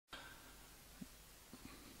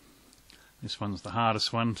This one's the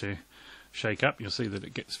hardest one to shake up. You'll see that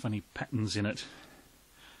it gets funny patterns in it.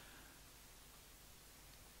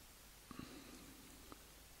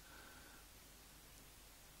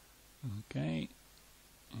 Okay,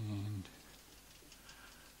 and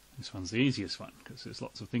this one's the easiest one because there's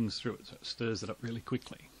lots of things through it, so it stirs it up really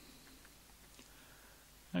quickly.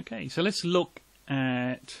 Okay, so let's look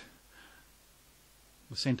at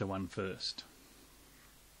the centre one first.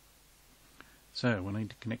 So we'll need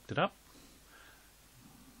to connect it up.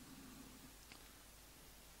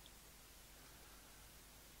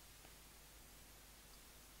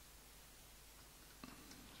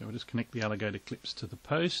 So we'll just connect the alligator clips to the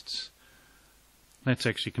posts. That's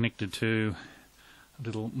actually connected to a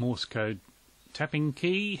little Morse code tapping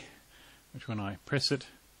key, which when I press it,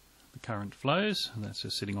 the current flows, and that's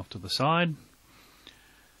just sitting off to the side.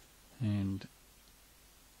 And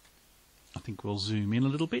I think we'll zoom in a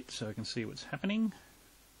little bit so I can see what's happening.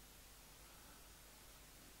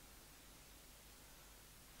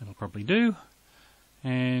 That'll probably do.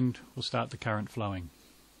 And we'll start the current flowing.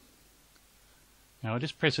 Now I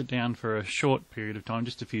just press it down for a short period of time,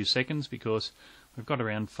 just a few seconds, because we've got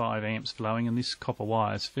around 5 amps flowing and this copper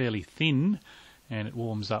wire is fairly thin and it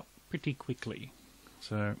warms up pretty quickly.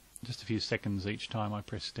 So just a few seconds each time I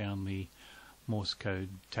press down the Morse code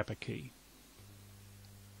tapper key.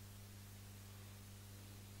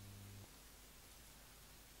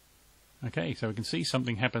 Okay, so we can see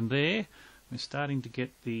something happened there. We're starting to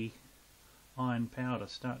get the iron powder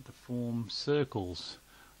start to form circles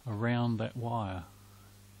around that wire.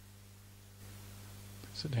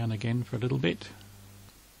 Press it down again for a little bit.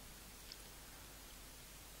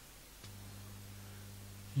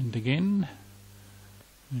 And again.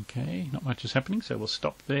 Okay, not much is happening, so we'll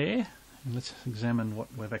stop there and let's examine what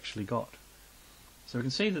we've actually got. So we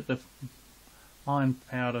can see that the iron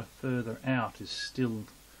powder further out is still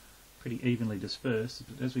pretty evenly dispersed,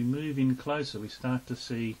 but as we move in closer we start to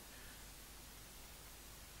see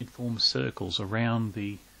it forms circles around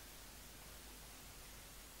the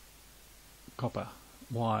copper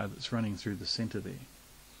wire that's running through the centre there.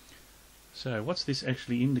 So what's this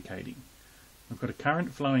actually indicating? We've got a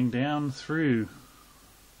current flowing down through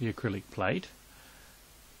the acrylic plate,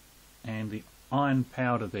 and the iron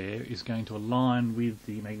powder there is going to align with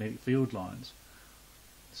the magnetic field lines.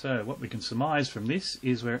 So what we can surmise from this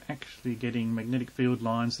is we're actually getting magnetic field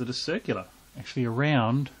lines that are circular, actually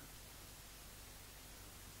around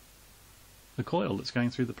the coil that's going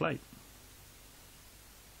through the plate.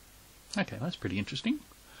 Okay, that's pretty interesting.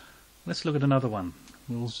 Let's look at another one.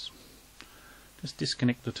 We'll just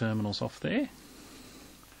disconnect the terminals off there.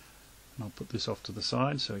 And I'll put this off to the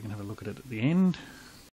side so we can have a look at it at the end.